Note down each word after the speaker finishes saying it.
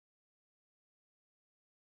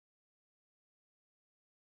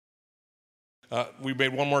We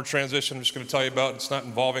made one more transition I'm just going to tell you about. It's not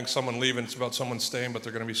involving someone leaving, it's about someone staying, but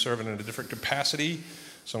they're going to be serving in a different capacity.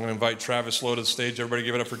 So I'm going to invite Travis Lowe to the stage. Everybody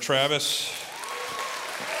give it up for Travis.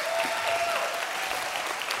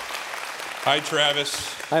 Hi,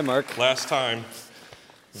 Travis. Hi, Mark. Last time.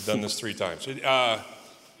 We've done this 3 times.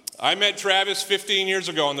 I met Travis 15 years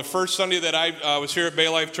ago on the first Sunday that I was here at Bay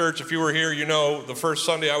Life Church. If you were here, you know the first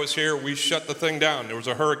Sunday I was here, we shut the thing down. There was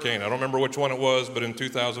a hurricane. I don't remember which one it was, but in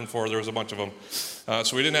 2004, there was a bunch of them.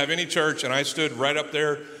 So we didn't have any church, and I stood right up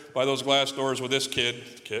there by those glass doors with this kid.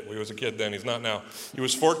 He was a kid then, he's not now. He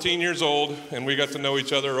was 14 years old, and we got to know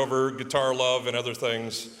each other over guitar love and other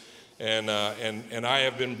things. And I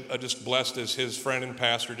have been just blessed as his friend and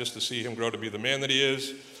pastor just to see him grow to be the man that he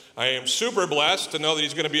is. I am super blessed to know that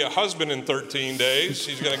he's going to be a husband in 13 days.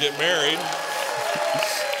 He's going to get married.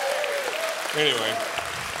 Anyway,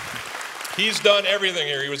 he's done everything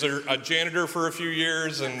here. He was a janitor for a few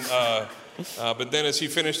years, but then as he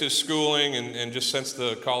finished his schooling and just sensed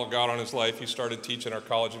the call of God on his life, he started teaching our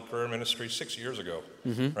college and career ministry 6 years ago,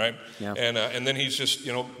 right? Yeah. And then he's just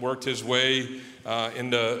worked his way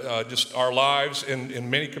into just our lives in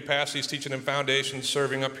many capacities, teaching in foundations,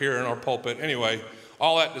 serving up here in our pulpit. Anyway,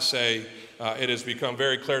 all that to say, it has become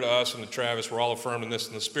very clear to us and to Travis, we're all affirmed in this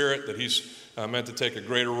in the Spirit, that he's meant to take a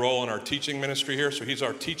greater role in our teaching ministry here. So he's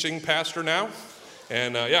our teaching pastor now.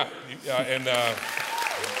 And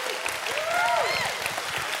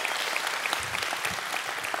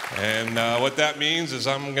what that means is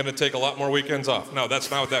I'm going to take a lot more weekends off. No, that's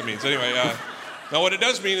not what that means. Anyway, now what it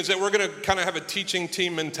does mean is that we're going to kind of have a teaching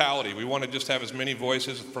team mentality. We want to just have as many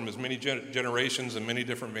voices from as many generations and many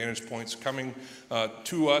different vantage points coming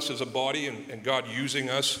to us as a body, and God using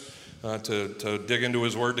us to dig into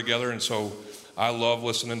his word together. And so I love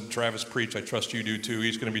listening to Travis preach. I trust you do too.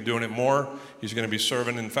 He's going to be doing it more. He's going to be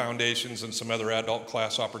serving in foundations and some other adult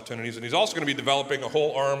class opportunities. And he's also going to be developing a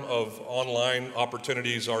whole arm of online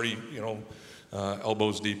opportunities already,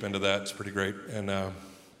 elbows deep into that. It's pretty great. And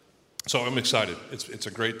so I'm excited. It's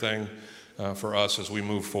a great thing for us as we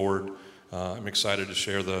move forward. I'm excited to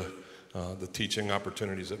share the teaching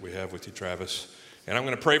opportunities that we have with you, Travis. And I'm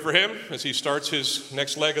going to pray for him as he starts his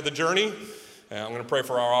next leg of the journey. I'm going to pray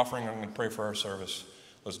for our offering. I'm going to pray for our service.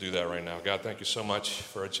 Let's do that right now. God, thank you so much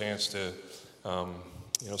for a chance to,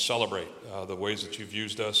 celebrate the ways that you've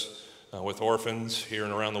used us with orphans here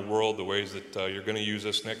and around the world, the ways that you're going to use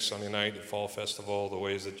us next Sunday night at Fall Festival, the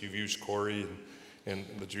ways that you've used Corey and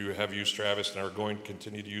that you have used Travis and are going to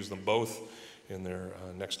continue to use them both in their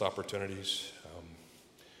next opportunities.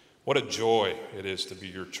 What a joy it is to be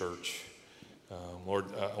your church. Lord,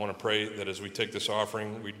 I want to pray that as we take this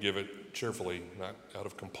offering, we'd give it cheerfully, not out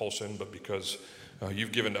of compulsion, but because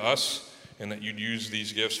you've given to us, and that you'd use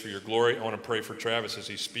these gifts for your glory. I want to pray for Travis as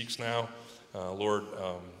he speaks now. Lord,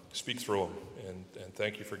 speak through him, and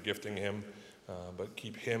thank you for gifting him. But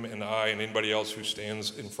keep him and I and anybody else who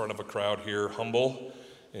stands in front of a crowd here humble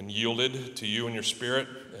and yielded to you and your Spirit,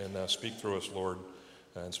 and speak through us, Lord,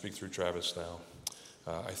 and speak through Travis now.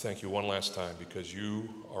 I thank you one last time because you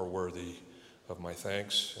are worthy of my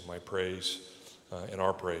thanks and my praise and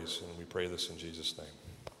our praise. And we pray this in Jesus' name.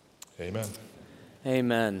 Amen.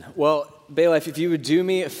 Amen. Well, Bay Life, if you would do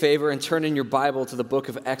me a favor and turn in your Bible to the book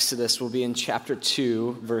of Exodus, we'll be in chapter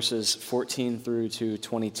 2, verses 14 through to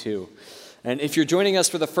 22. And if you're joining us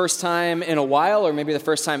for the first time in a while, or maybe the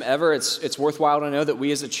first time ever, it's worthwhile to know that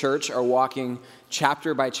we as a church are walking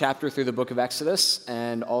chapter by chapter through the book of Exodus,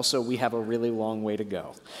 and also we have a really long way to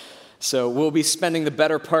go. So we'll be spending the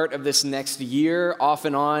better part of this next year off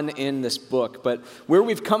and on in this book. But where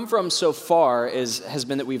we've come from so far has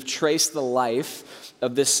been that we've traced the life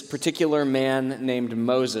of this particular man named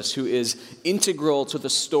Moses, who is integral to the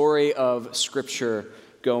story of Scripture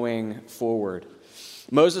going forward.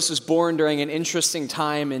 Moses was born during an interesting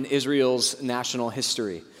time in Israel's national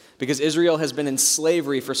history, because Israel has been in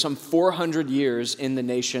slavery for some 400 years in the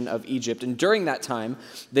nation of Egypt. And during that time,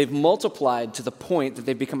 they've multiplied to the point that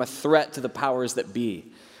they've become a threat to the powers that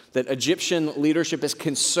be. That Egyptian leadership is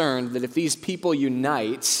concerned that if these people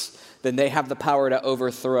unite, then they have the power to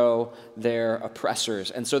overthrow their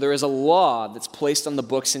oppressors. And so there is a law that's placed on the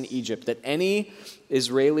books in Egypt that any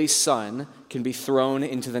Israeli son can be thrown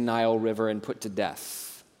into the Nile River and put to death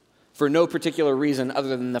for no particular reason other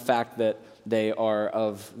than the fact that they are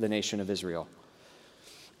of the nation of Israel.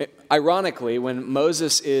 Ironically, when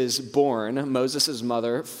Moses is born, Moses'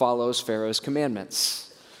 mother follows Pharaoh's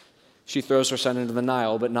commandments. She throws her son into the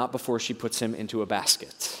Nile, but not before she puts him into a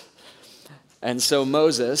basket. And so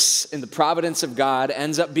Moses, in the providence of God,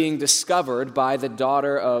 ends up being discovered by the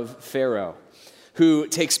daughter of Pharaoh, who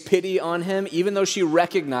takes pity on him, even though she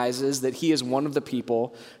recognizes that he is one of the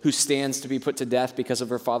people who stands to be put to death because of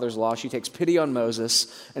her father's law. She takes pity on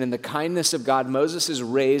Moses, and in the kindness of God, Moses is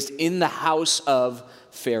raised in the house of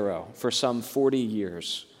Pharaoh for some 40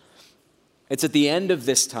 years. It's at the end of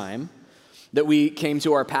this time that we came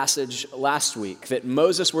to our passage last week, that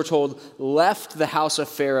Moses, we're told, left the house of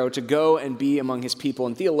Pharaoh to go and be among his people.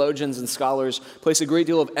 And theologians and scholars place a great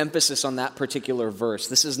deal of emphasis on that particular verse.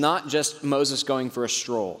 This is not just Moses going for a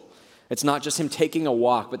stroll. It's not just him taking a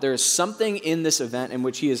walk, but there is something in this event in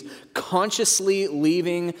which he is consciously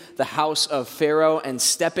leaving the house of Pharaoh and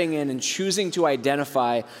stepping in and choosing to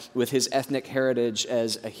identify with his ethnic heritage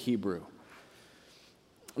as a Hebrew.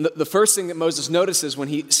 The first thing that Moses notices when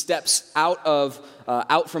he steps out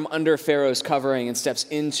from under Pharaoh's covering and steps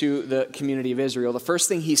into the community of Israel, the first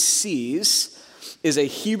thing he sees is a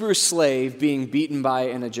Hebrew slave being beaten by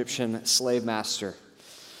an Egyptian slave master.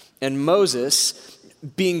 And Moses,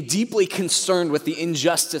 being deeply concerned with the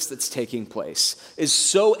injustice that's taking place, is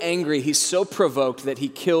so angry, he's so provoked that he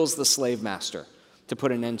kills the slave master to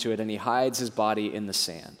put an end to it, and he hides his body in the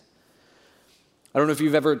sand. I don't know if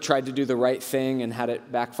you've ever tried to do the right thing and had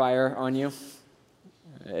it backfire on you.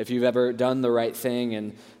 If you've ever done the right thing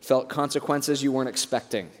and felt consequences you weren't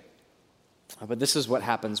expecting. But this is what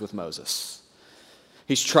happens with Moses.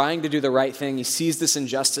 He's trying to do the right thing. He sees this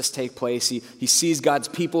injustice take place. He sees God's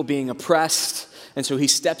people being oppressed. And so he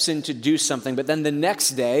steps in to do something. But then the next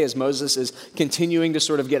day, as Moses is continuing to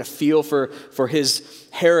sort of get a feel for his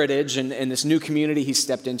heritage and this new community he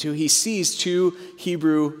stepped into, he sees two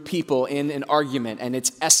Hebrew people in an argument, and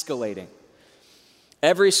it's escalating.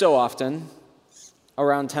 Every so often,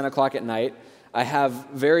 around 10 o'clock at night, I have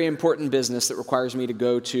very important business that requires me to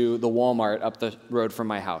go to the Walmart up the road from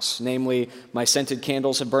my house. Namely, my scented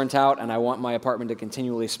candles have burnt out, and I want my apartment to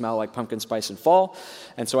continually smell like pumpkin spice in fall.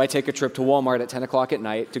 And so I take a trip to Walmart at 10 o'clock at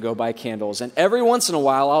night to go buy candles. And every once in a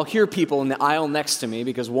while, I'll hear people in the aisle next to me,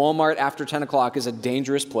 because Walmart after 10 o'clock is a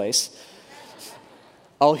dangerous place.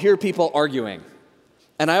 I'll hear people arguing.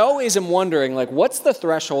 And I always am wondering, what's the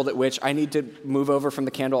threshold at which I need to move over from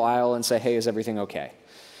the candle aisle and say, hey, is everything okay?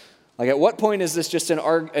 At what point is this just an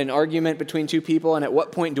argument between two people, and at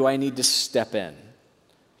what point do I need to step in?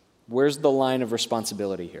 Where's the line of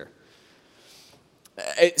responsibility here?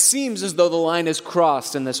 It seems as though the line is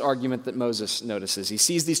crossed in this argument that Moses notices. He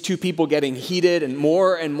sees these two people getting heated and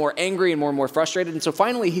more angry and more frustrated, and so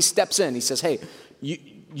finally he steps in. He says, hey,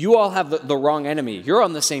 you all have the wrong enemy. You're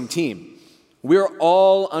on the same team. We're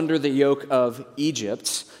all under the yoke of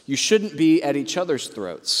Egypt. You shouldn't be at each other's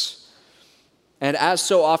throats. And as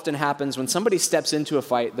so often happens, when somebody steps into a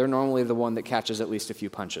fight, they're normally the one that catches at least a few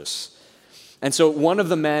punches. And so one of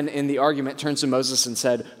the men in the argument turns to Moses and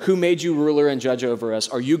said, who made you ruler and judge over us?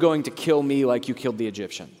 Are you going to kill me like you killed the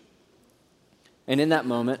Egyptian? And in that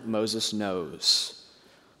moment, Moses knows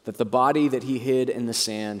that the body that he hid in the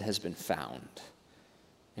sand has been found,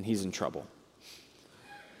 and he's in trouble.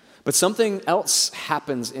 But something else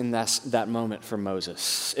happens in that moment for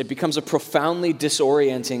Moses. It becomes a profoundly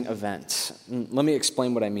disorienting event. Let me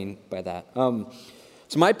explain what I mean by that. So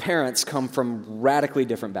my parents come from radically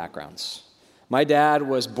different backgrounds. My dad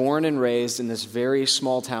was born and raised in this very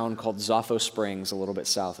small town called Zafo Springs, a little bit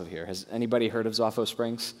south of here. Has anybody heard of Zafo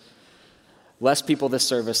Springs? Less people this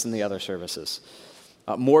service than the other services.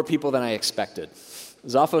 More people than I expected.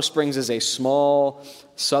 Zafo Springs is a small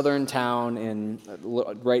southern town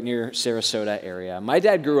right near Sarasota area. My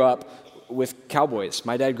dad grew up with cowboys.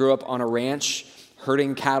 My dad grew up on a ranch,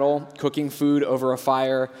 herding cattle, cooking food over a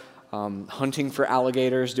fire, hunting for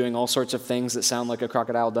alligators, doing all sorts of things that sound like a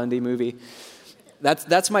Crocodile Dundee movie.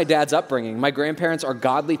 That's my dad's upbringing. My grandparents are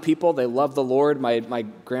godly people. They love the Lord. My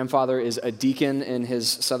grandfather is a deacon in his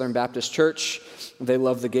Southern Baptist church. They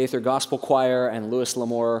love the Gaither Gospel Choir and Louis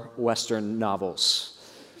L'Amour Western novels.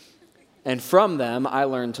 And from them, I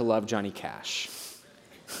learned to love Johnny Cash.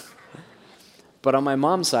 But on my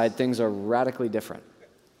mom's side, things are radically different.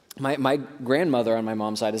 My grandmother on my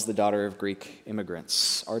mom's side is the daughter of Greek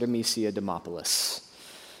immigrants, Artemisia Demopoulos.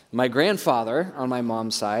 My grandfather on my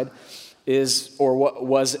mom's side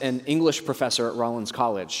was an English professor at Rollins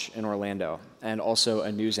College in Orlando, and also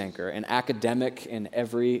a news anchor, an academic in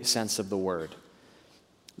every sense of the word.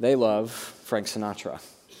 They love Frank Sinatra,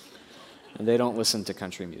 and they don't listen to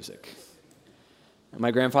country music.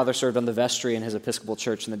 My grandfather served on the vestry in his Episcopal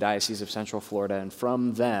church in the Diocese of Central Florida, and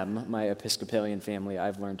from them, my Episcopalian family,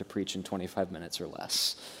 I've learned to preach in 25 minutes or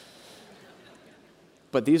less.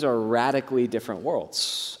 But these are radically different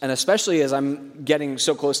worlds. and especially as I'm getting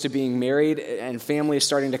so close to being married and family is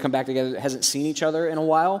starting to come back together that hasn't seen each other in a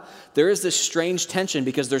while, there is this strange tension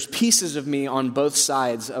because there's pieces of me on both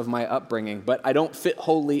sides of my upbringing, but I don't fit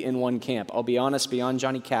wholly in one camp. I'll be honest, beyond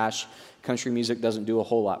Johnny Cash, country music doesn't do a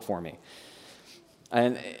whole lot for me.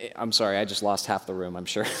 And I'm sorry, I just lost half the room, I'm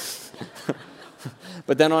sure.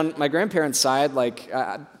 But then on my grandparents' side,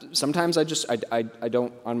 sometimes I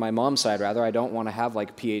don't, on my mom's side rather, I don't want to have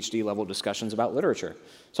PhD level discussions about literature.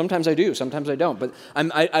 Sometimes I do, sometimes I don't, but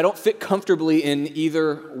I don't fit comfortably in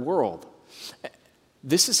either world.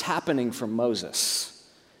 This is happening for Moses.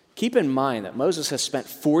 Keep in mind that Moses has spent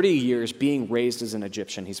 40 years being raised as an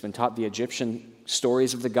Egyptian. He's been taught the Egyptian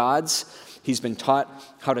stories of the gods. He's been taught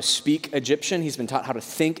how to speak Egyptian. He's been taught how to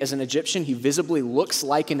think as an Egyptian. He visibly looks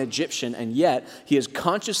like an Egyptian, and yet he has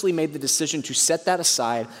consciously made the decision to set that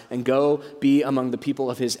aside and go be among the people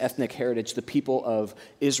of his ethnic heritage, the people of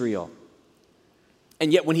Israel.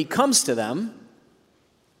 And yet when he comes to them,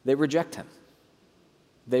 they reject him.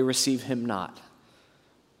 They receive him not.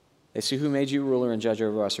 They say, "Who made you ruler and judge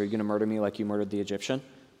over us? Are you going to murder me like you murdered the Egyptian?"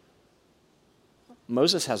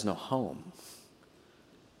 Moses has no home.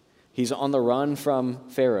 He's on the run from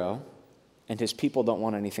Pharaoh, and his people don't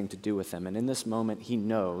want anything to do with him. And in this moment, he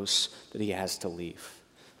knows that he has to leave.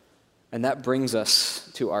 And that brings us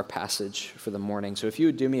to our passage for the morning. So if you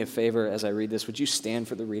would do me a favor as I read this, would you stand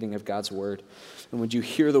for the reading of God's word? And would you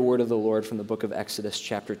hear the word of the Lord from the book of Exodus,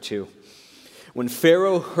 chapter 2? When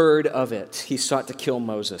Pharaoh heard of it, he sought to kill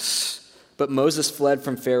Moses. But Moses fled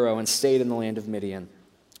from Pharaoh and stayed in the land of Midian,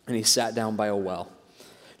 and he sat down by a well.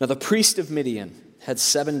 Now the priest of Midian had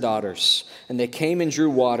 7 daughters, and they came and drew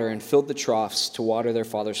water and filled the troughs to water their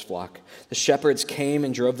father's flock. The shepherds came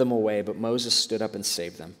and drove them away, but Moses stood up and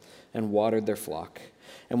saved them and watered their flock.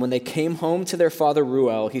 And when they came home to their father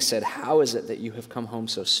Reuel, he said, "How is it that you have come home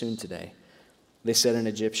so soon today?" They said, "An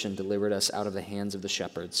Egyptian delivered us out of the hands of the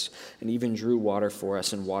shepherds, and even drew water for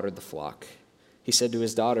us and watered the flock." He said to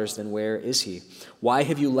his daughters, "Then where is he? Why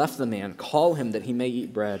have you left the man? Call him that he may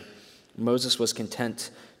eat bread." Moses was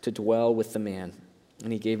content to dwell with the man.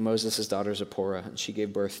 And he gave Moses his daughter Zipporah, and she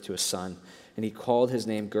gave birth to a son. And he called his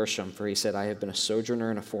name Gershom, for he said, "I have been a sojourner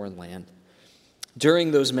in a foreign land."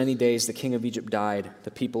 During those many days, the king of Egypt died.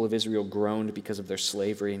 The people of Israel groaned because of their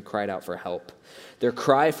slavery and cried out for help. Their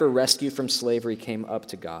cry for rescue from slavery came up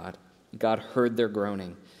to God. God heard their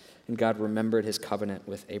groaning, and God remembered his covenant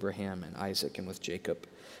with Abraham and Isaac and with Jacob.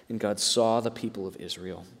 And God saw the people of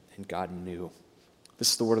Israel, and God knew. This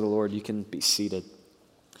is the word of the Lord. You can be seated.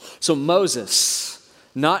 So Moses,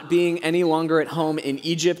 not being any longer at home in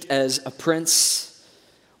Egypt as a prince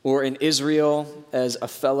or in Israel as a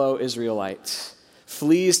fellow Israelite,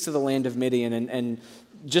 flees to the land of Midian. And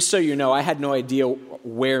just so you know, I had no idea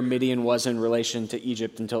where Midian was in relation to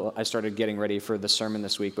Egypt until I started getting ready for the sermon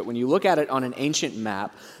this week. But when you look at it on an ancient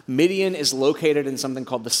map, Midian is located in something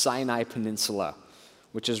called the Sinai Peninsula,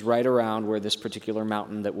 which is right around where this particular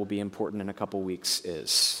mountain that will be important in a couple weeks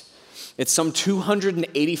is. It's some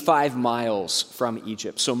 285 miles from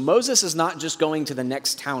Egypt. So Moses is not just going to the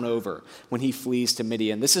next town over when he flees to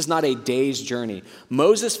Midian. This is not a day's journey.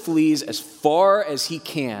 Moses flees as far as he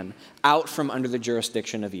can out from under the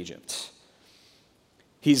jurisdiction of Egypt.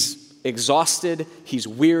 He's exhausted. He's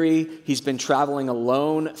weary. He's been traveling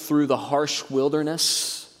alone through the harsh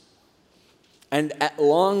wilderness. And at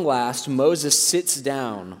long last, Moses sits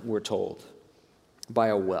down, we're told, by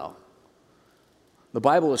a well. The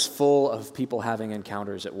Bible is full of people having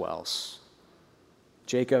encounters at wells.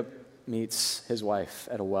 Jacob meets his wife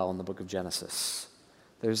at a well in the book of Genesis.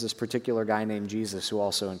 There's this particular guy named Jesus who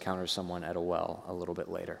also encounters someone at a well a little bit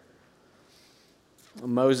later.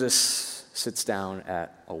 Moses sits down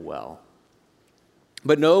at a well.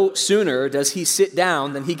 But no sooner does he sit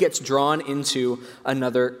down than he gets drawn into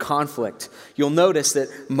another conflict. You'll notice that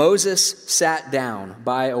Moses sat down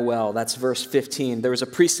by a well. That's verse 15. There was a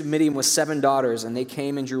priest of Midian with 7 daughters, and they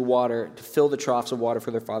came and drew water to fill the troughs of water for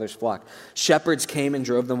their father's flock. Shepherds came and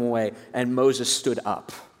drove them away, and Moses stood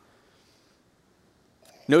up.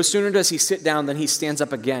 No sooner does he sit down than he stands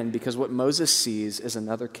up again, because what Moses sees is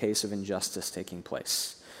another case of injustice taking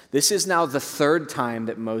place. This is now the 3rd time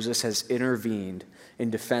that Moses has intervened in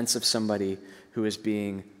defense of somebody who is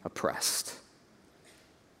being oppressed.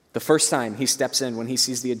 The first time he steps in when he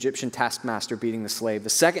sees the Egyptian taskmaster beating the slave. The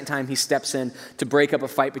second time he steps in to break up a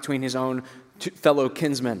fight between his own fellow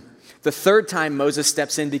kinsmen. The third time Moses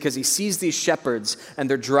steps in because he sees these shepherds and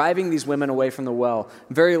they're driving these women away from the well,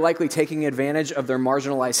 very likely taking advantage of their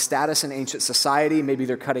marginalized status in ancient society. Maybe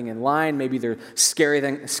they're cutting in line, maybe they're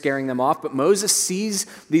scaring them off. But Moses sees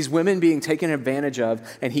these women being taken advantage of,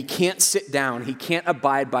 and he can't sit down, he can't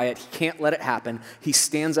abide by it, he can't let it happen. He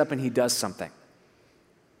stands up and he does something.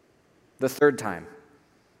 The third time.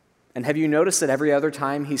 And have you noticed that every other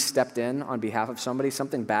time he stepped in on behalf of somebody,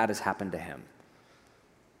 something bad has happened to him?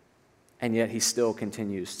 And yet he still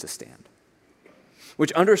continues to stand.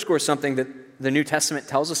 Which underscores something that the New Testament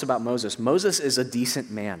tells us about Moses. Moses is a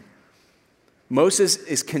decent man. Moses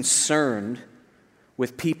is concerned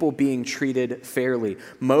with people being treated fairly.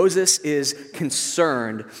 Moses is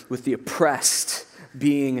concerned with the oppressed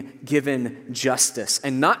being given justice,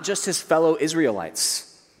 and not just his fellow Israelites.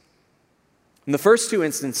 In the first two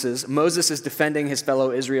instances, Moses is defending his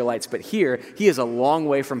fellow Israelites, but here he is a long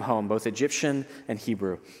way from home, both Egyptian and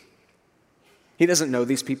Hebrew. He doesn't know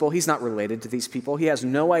these people. He's not related to these people. He has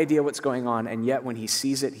no idea what's going on, and yet when he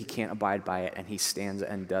sees it, he can't abide by it, and he stands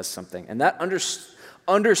and does something. And that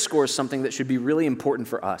underscores something that should be really important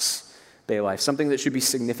for us, Bay Life, something that should be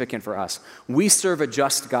significant for us. We serve a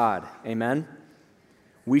just God, amen?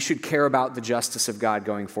 We should care about the justice of God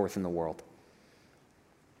going forth in the world.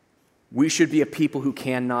 We should be a people who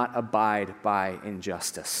cannot abide by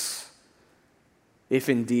injustice, if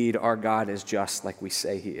indeed our God is just like we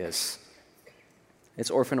say he is. It's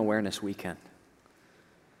Orphan Awareness Weekend.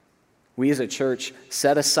 We as a church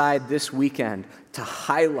set aside this weekend to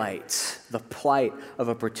highlight the plight of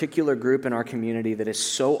a particular group in our community that is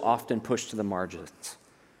so often pushed to the margins,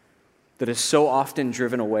 that is so often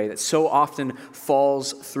driven away, that so often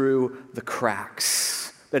falls through the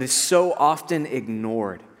cracks, that is so often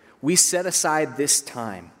ignored. We set aside this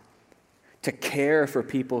time to care for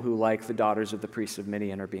people who, like the daughters of the priests of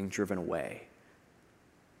Midian, are being driven away.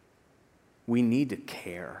 We need to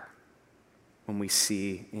care when we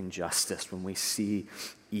see injustice, when we see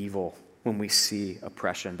evil, when we see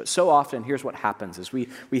oppression. But so often, here's what happens, is we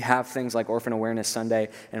have things like Orphan Awareness Sunday,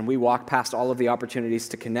 and we walk past all of the opportunities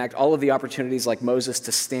to connect, all of the opportunities like Moses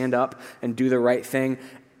to stand up and do the right thing,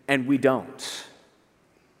 and we don't.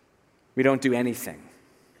 We don't do anything.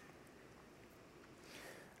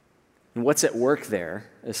 And what's at work there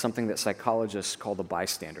is something that psychologists call the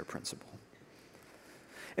bystander principle.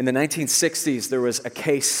 In the 1960s, there was a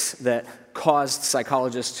case that caused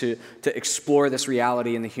psychologists to explore this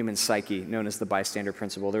reality in the human psyche, known as the bystander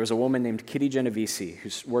principle. There was a woman named Kitty Genovese who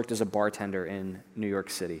worked as a bartender in New York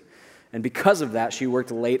City. And because of that, she worked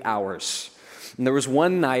late hours. And there was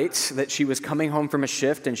one night that she was coming home from a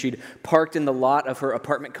shift, and she'd parked in the lot of her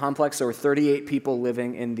apartment complex. There were 38 people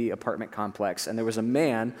living in the apartment complex. And there was a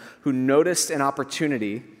man who noticed an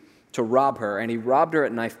opportunity to rob her, and he robbed her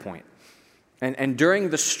at knife point. And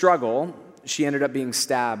during the struggle, she ended up being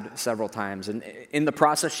stabbed several times. And in the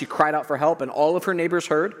process, she cried out for help, and all of her neighbors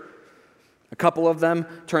heard. A couple of them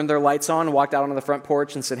turned their lights on, walked out onto the front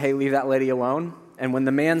porch and said, "Hey, leave that lady alone." And when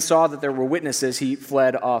the man saw that there were witnesses, he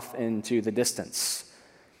fled off into the distance.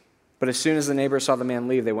 But as soon as the neighbors saw the man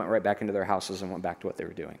leave, they went right back into their houses and went back to what they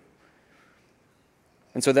were doing.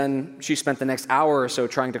 And so then she spent the next hour or so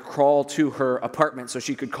trying to crawl to her apartment so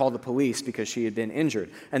she could call the police because she had been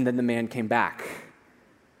injured. And then the man came back.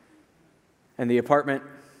 And the apartment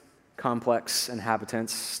complex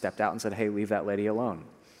inhabitants stepped out and said, "Hey, leave that lady alone."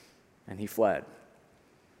 And he fled.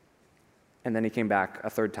 And then he came back a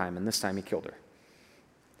third time, and this time he killed her.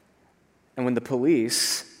 And when the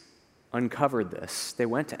police uncovered this, they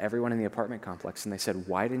went to everyone in the apartment complex and they said,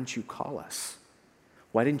 "Why didn't you call us?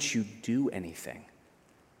 Why didn't you do anything?"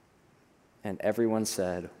 And everyone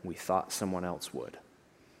said, "We thought someone else would.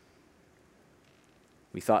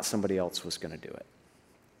 We thought somebody else was going to do it."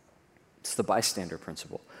 It's the bystander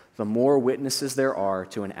principle. The more witnesses there are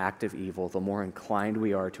to an act of evil, the more inclined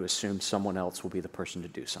we are to assume someone else will be the person to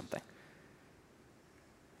do something.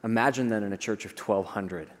 Imagine then in a church of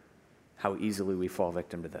 1,200 how easily we fall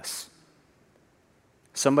victim to this.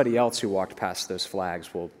 Somebody else who walked past those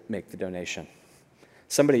flags will make the donation.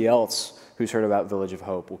 Somebody else who's heard about Village of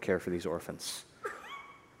Hope will care for these orphans.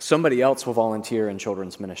 Somebody else will volunteer in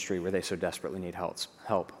children's ministry where they so desperately need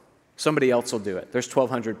help. Somebody else will do it. There's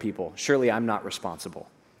 1,200 people. Surely I'm not responsible.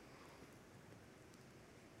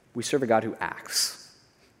 We serve a God who acts.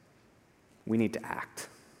 We need to act.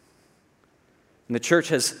 And the church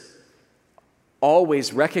has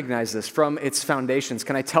always recognized this from its foundations.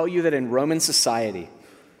 Can I tell you that in Roman society,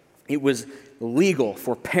 it was legal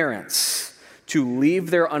for parents to leave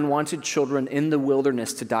their unwanted children in the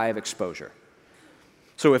wilderness to die of exposure.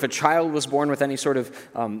 So if a child was born with any sort of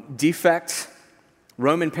defect,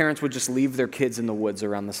 Roman parents would just leave their kids in the woods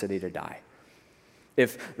around the city to die.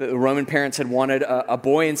 If the Roman parents had wanted a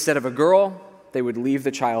boy instead of a girl, they would leave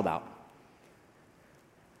the child out.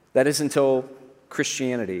 That is until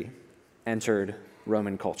Christianity entered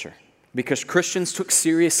Roman culture. Because Christians took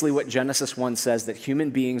seriously what Genesis 1 says, that human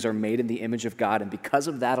beings are made in the image of God, and because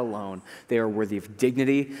of that alone, they are worthy of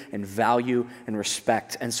dignity and value and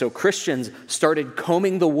respect. And so Christians started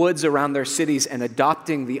combing the woods around their cities and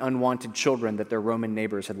adopting the unwanted children that their Roman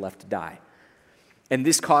neighbors had left to die. And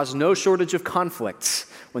this caused no shortage of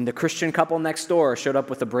conflicts when the Christian couple next door showed up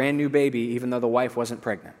with a brand new baby, even though the wife wasn't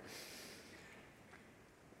pregnant.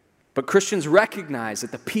 But Christians recognized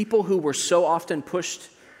that the people who were so often pushed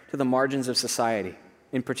to the margins of society,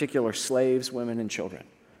 in particular slaves, women, and children,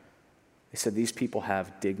 they said these people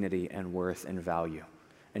have dignity and worth and value.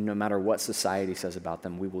 And no matter what society says about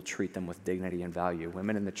them, we will treat them with dignity and value.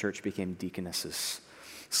 Women in the church became deaconesses.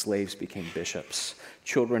 Slaves became bishops.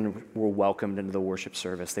 Children were welcomed into the worship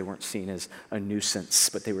service. They weren't seen as a nuisance,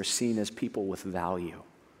 but they were seen as people with value.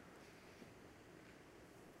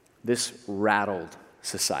 This rattled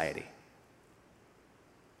society.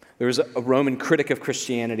 There was a Roman critic of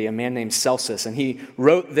Christianity, a man named Celsus, and he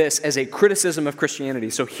wrote this as a criticism of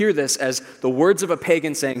Christianity. So hear this as the words of a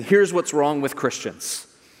pagan saying, here's what's wrong with Christians.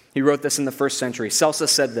 He wrote this in the first century.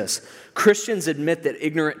 Celsus said this: Christians admit that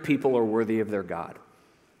ignorant people are worthy of their God.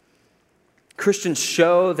 Christians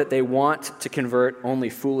show that they want to convert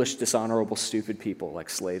only foolish, dishonorable, stupid people like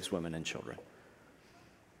slaves, women, and children.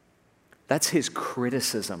 That's his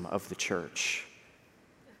criticism of the church.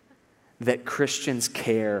 That Christians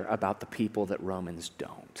care about the people that Romans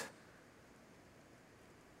don't.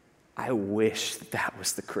 I wish that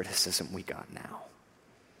was the criticism we got now.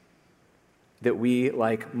 That we,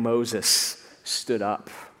 like Moses, stood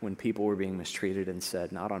up when people were being mistreated and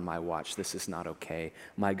said, not on my watch, this is not okay.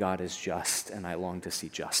 My God is just, and I long to see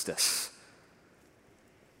justice.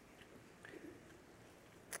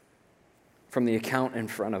 From the account in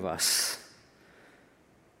front of us,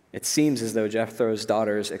 it seems as though Jethro's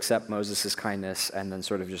daughters accept Moses' kindness and then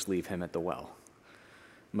sort of just leave him at the well.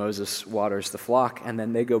 Moses waters the flock, and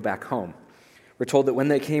then they go back home. We're told that when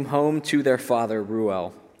they came home to their father,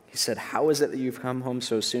 Reuel, he said, "How is it that you've come home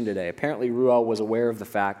so soon today?" Apparently, Reuel was aware of the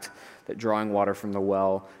fact that drawing water from the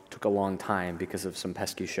well took a long time because of some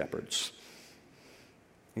pesky shepherds.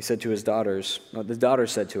 He said to his daughters, the daughters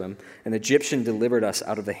said to him, "An Egyptian delivered us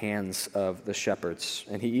out of the hands of the shepherds,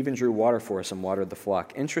 and he even drew water for us and watered the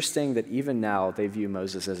flock." Interesting that even now they view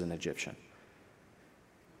Moses as an Egyptian.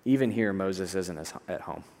 Even here, Moses isn't at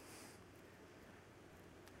home.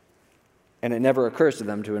 And it never occurs to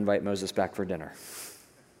them to invite Moses back for dinner.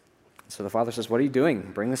 So the father says, "What are you doing?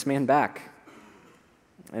 Bring this man back."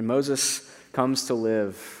 And Moses comes to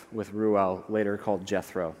live with Reuel, later called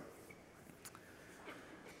Jethro.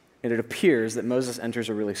 And it appears that Moses enters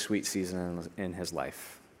a really sweet season in his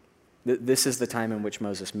life. This is the time in which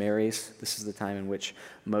Moses marries. This is the time in which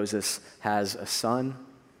Moses has a son.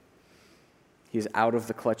 He's out of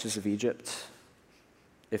the clutches of Egypt.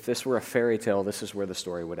 If this were a fairy tale, this is where the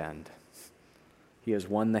story would end. He has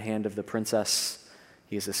won the hand of the princess.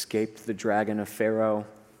 He has escaped the dragon of Pharaoh,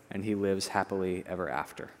 and he lives happily ever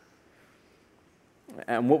after.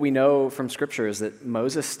 And what we know from Scripture is that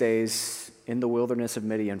Moses stays in the wilderness of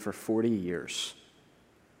Midian for 40 years,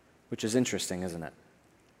 which is interesting, isn't it?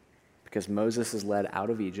 Because Moses is led out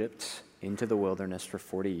of Egypt into the wilderness for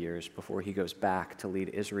 40 years before he goes back to lead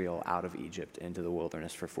Israel out of Egypt into the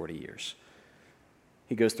wilderness for 40 years.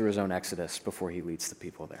 He goes through his own exodus before he leads the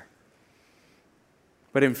people there.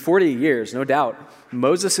 But in 40 years, no doubt,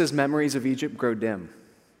 Moses' memories of Egypt grow dim.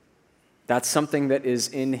 That's something that is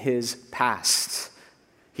in his past.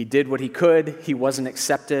 He did what he could. He wasn't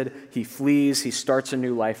accepted. He flees. He starts a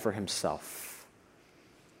new life for himself.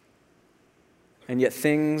 And yet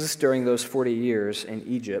things during those 40 years in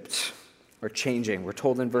Egypt are changing. We're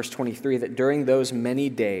told in verse 23 that during those many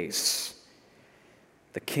days,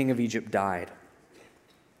 the king of Egypt died.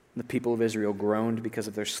 The people of Israel groaned because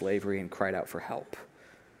of their slavery and cried out for help.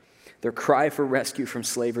 Their cry for rescue from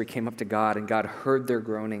slavery came up to God, and God heard their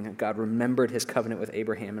groaning. And God remembered his covenant with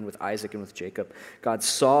Abraham and with Isaac and with Jacob. God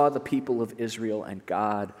saw the people of Israel, and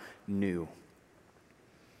God knew.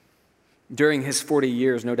 During his 40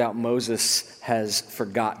 years, no doubt Moses has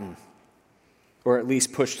forgotten, or at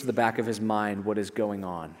least pushed to the back of his mind, what is going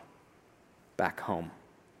on back home.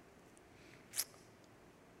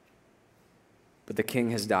 But the king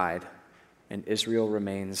has died, and Israel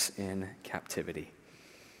remains in captivity.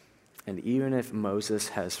 And even if Moses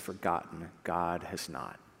has forgotten, God has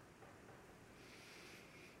not.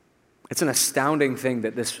 It's an astounding thing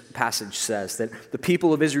that this passage says, that the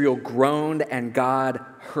people of Israel groaned and God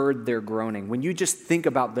heard their groaning. When you just think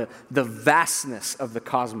about the vastness of the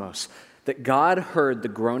cosmos, that God heard the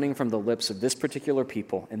groaning from the lips of this particular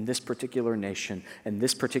people in this particular nation in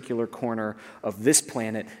this particular corner of this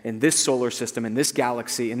planet, in this solar system, in this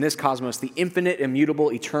galaxy, in this cosmos, the infinite,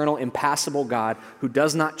 immutable, eternal, impassible God who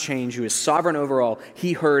does not change, who is sovereign over all,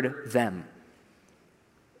 he heard them.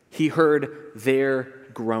 He heard their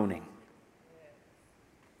groaning.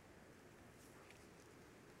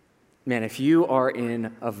 Man, if you are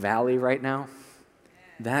in a valley right now,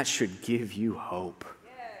 that should give you hope.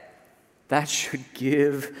 That should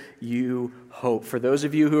give you hope. For those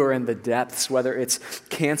of you who are in the depths, whether it's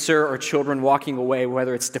cancer or children walking away,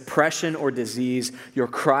 whether it's depression or disease, your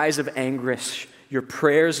cries of anguish, your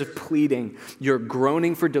prayers of pleading, your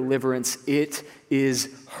groaning for deliverance, it is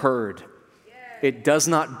heard. It does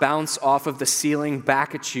not bounce off of the ceiling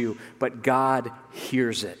back at you, but God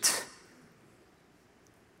hears it.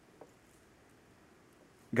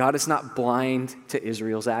 God is not blind to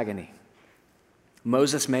Israel's agony.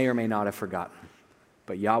 Moses may or may not have forgotten,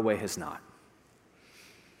 but Yahweh has not.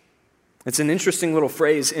 It's an interesting little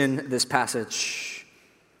phrase in this passage.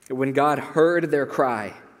 When God heard their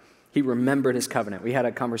cry, he remembered his covenant. We had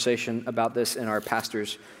a conversation about this in our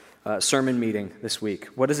pastor's sermon meeting this week.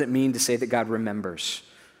 What does it mean to say that God remembers?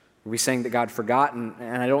 Are we saying that God forgot?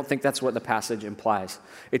 And I don't think that's what the passage implies.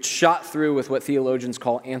 It's shot through with what theologians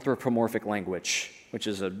call anthropomorphic language, which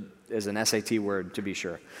is an SAT word, to be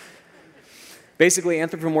sure. Basically,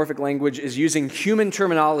 anthropomorphic language is using human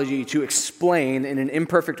terminology to explain in an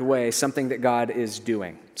imperfect way something that God is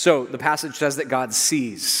doing. So the passage says that God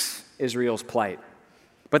sees Israel's plight.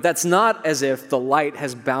 But that's not as if the light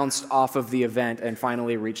has bounced off of the event and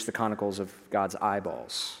finally reached the conicals of God's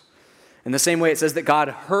eyeballs. In the same way it says that God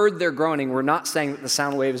heard their groaning, we're not saying that the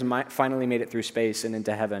sound waves finally made it through space and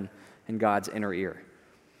into heaven in God's inner ear.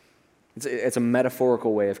 It's a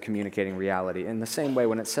metaphorical way of communicating reality. In the same way,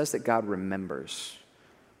 when it says that God remembers,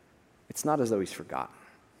 it's not as though he's forgotten.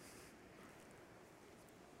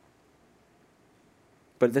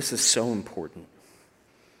 But this is so important.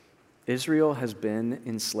 Israel has been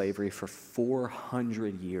in slavery for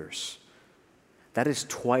 400 years. That is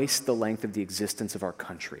twice the length of the existence of our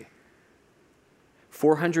country.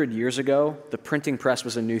 400 years ago, the printing press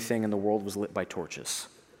was a new thing and the world was lit by torches.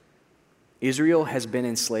 Israel has been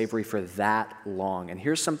in slavery for that long. And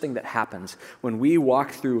here's something that happens when we walk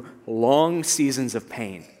through long seasons of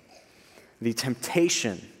pain. The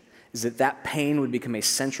temptation is that that pain would become a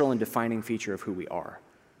central and defining feature of who we are.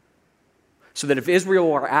 So that if Israel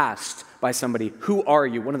were asked by somebody, who are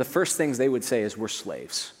you? One of the first things they would say is, we're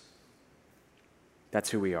slaves. That's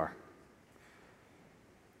who we are.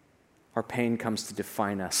 Our pain comes to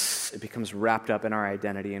define us. It becomes wrapped up in our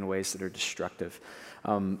identity in ways that are destructive.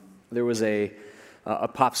 There was a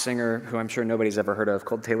pop singer who I'm sure nobody's ever heard of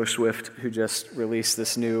called Taylor Swift, who just released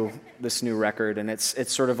this new record, and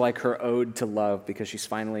it's sort of like her ode to love because she's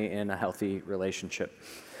finally in a healthy relationship.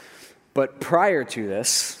 But prior to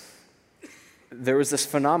this, there was this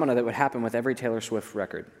phenomena that would happen with every Taylor Swift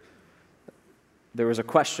record. There was a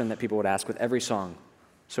question that people would ask with every song.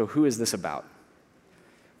 So who is this about?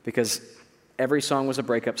 Because every song was a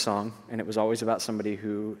breakup song, and it was always about somebody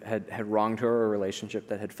who had wronged her or a relationship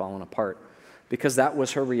that had fallen apart. Because that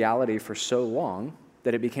was her reality for so long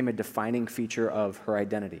that it became a defining feature of her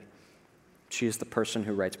identity. She is the person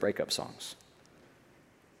who writes breakup songs.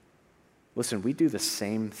 Listen, we do the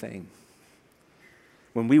same thing.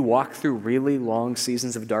 When we walk through really long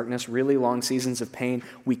seasons of darkness, really long seasons of pain,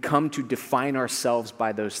 we come to define ourselves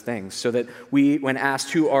by those things. So that when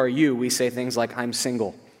asked, who are you, we say things like, I'm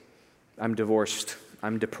single, I'm divorced,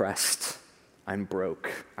 I'm depressed, I'm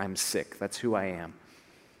broke, I'm sick. That's who I am.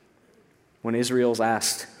 When Israel's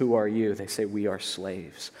asked, who are you? They say, we are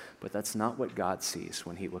slaves. But that's not what God sees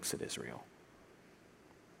when he looks at Israel.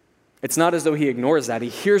 It's not as though he ignores that. He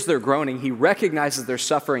hears their groaning. He recognizes their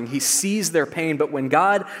suffering. He sees their pain. But when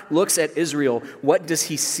God looks at Israel, what does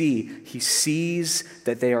he see? He sees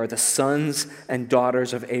that they are the sons and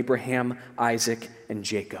daughters of Abraham, Isaac, and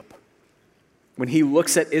Jacob. When he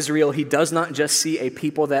looks at Israel, he does not just see a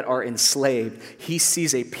people that are enslaved. He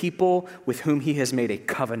sees a people with whom he has made a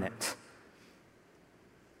covenant.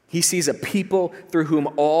 He sees a people through whom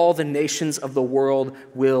all the nations of the world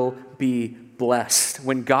will be blessed.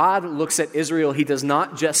 When God looks at Israel, he does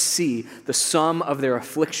not just see the sum of their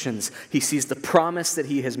afflictions. He sees the promise that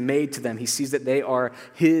he has made to them. He sees that they are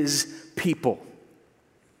his people.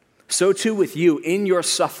 So too with you, in your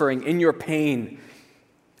suffering, in your pain.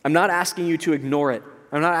 I'm not asking you to ignore it.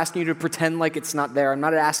 I'm not asking you to pretend like it's not there. I'm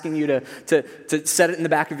not asking you to set it in the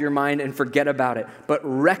back of your mind and forget about it. But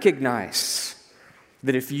recognize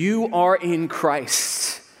that if you are in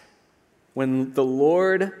Christ, when the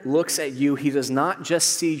Lord looks at you, he does not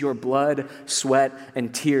just see your blood, sweat,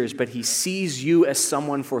 and tears, but he sees you as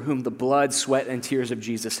someone for whom the blood, sweat, and tears of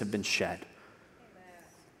Jesus have been shed.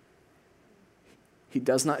 He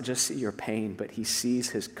does not just see your pain, but he sees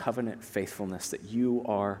his covenant faithfulness, that you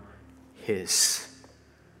are his.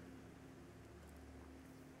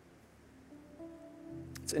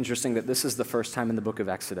 It's interesting that this is the first time in the book of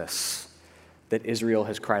Exodus that Israel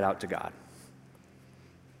has cried out to God.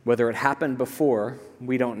 Whether it happened before,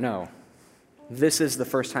 we don't know. This is the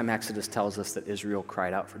first time Exodus tells us that Israel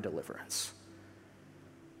cried out for deliverance.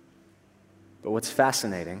 But what's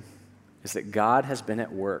fascinating is that God has been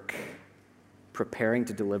at work preparing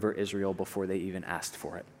to deliver Israel before they even asked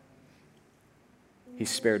for it. He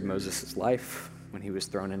spared Moses' life when he was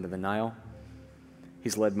thrown into the Nile.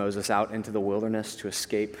 He's led Moses out into the wilderness to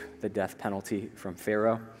escape the death penalty from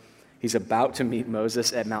Pharaoh. He's about to meet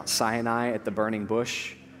Moses at Mount Sinai at the burning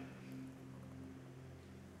bush.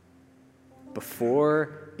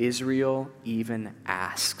 Before Israel even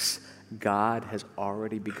asks, God has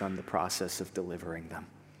already begun the process of delivering them.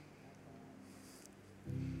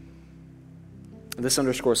 This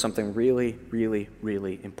underscores something really, really,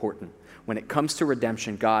 really important. When it comes to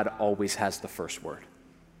redemption, God always has the first word.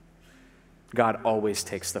 God always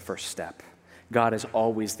takes the first step. God is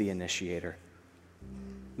always the initiator.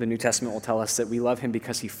 The New Testament will tell us that we love him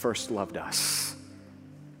because he first loved us.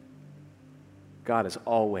 God is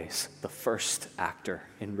always the first actor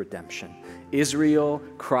in redemption. Israel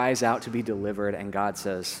cries out to be delivered, and God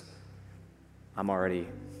says, I'm already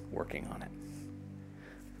working on it.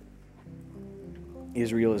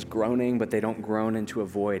 Israel is groaning, but they don't groan into a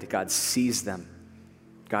void. God sees them.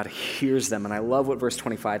 God hears them. And I love what verse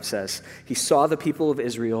 25 says. He saw the people of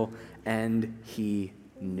Israel, and he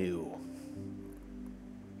knew.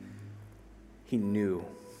 He knew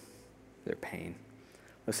their pain.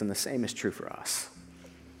 Listen, the same is true for us.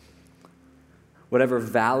 Whatever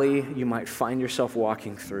valley you might find yourself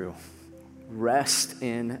walking through, rest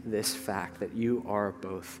in this fact that you are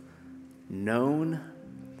both known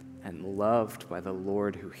and loved by the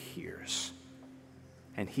Lord who hears.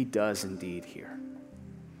 And he does indeed hear.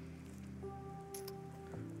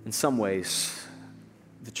 In some ways,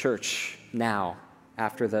 the church now,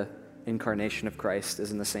 after the incarnation of Christ,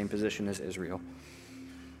 is in the same position as Israel.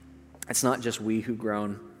 It's not just we who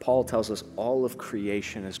groan. Paul tells us all of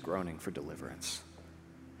creation is groaning for deliverance.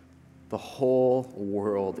 The whole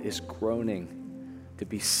world is groaning to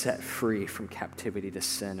be set free from captivity to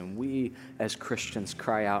sin. And we, as Christians,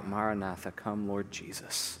 cry out, Maranatha, come, Lord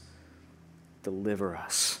Jesus. Deliver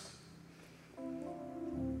us.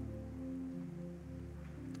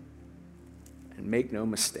 And make no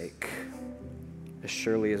mistake, as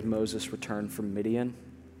surely as Moses returned from Midian,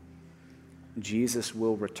 Jesus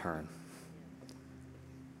will return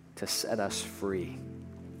to set us free,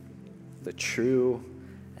 the true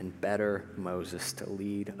and better Moses, to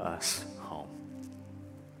lead us home.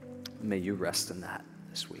 May you rest in that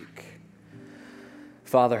this week.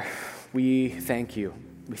 Father, we thank you.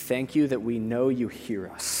 We thank you that we know you hear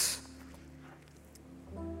us.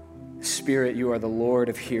 Spirit, you are the Lord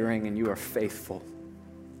of hearing, and you are faithful.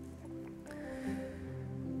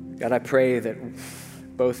 God, I pray that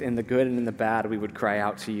both in the good and in the bad, we would cry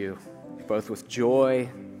out to you, both with joy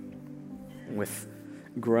and with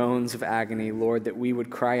groans of agony, Lord, that we would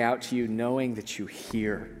cry out to you knowing that you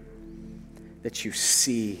hear, that you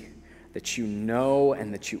see, that you know,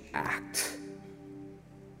 and that you act.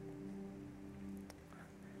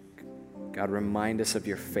 God, remind us of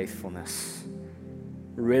your faithfulness.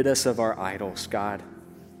 Rid us of our idols, God.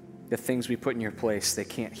 The things we put in your place, they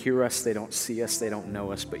can't hear us, they don't see us, they don't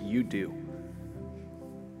know us, but you do.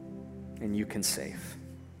 And you can save.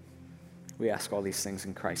 We ask all these things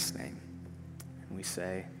in Christ's name. And we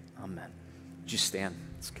say, amen. Would you stand?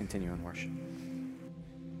 Let's continue in worship.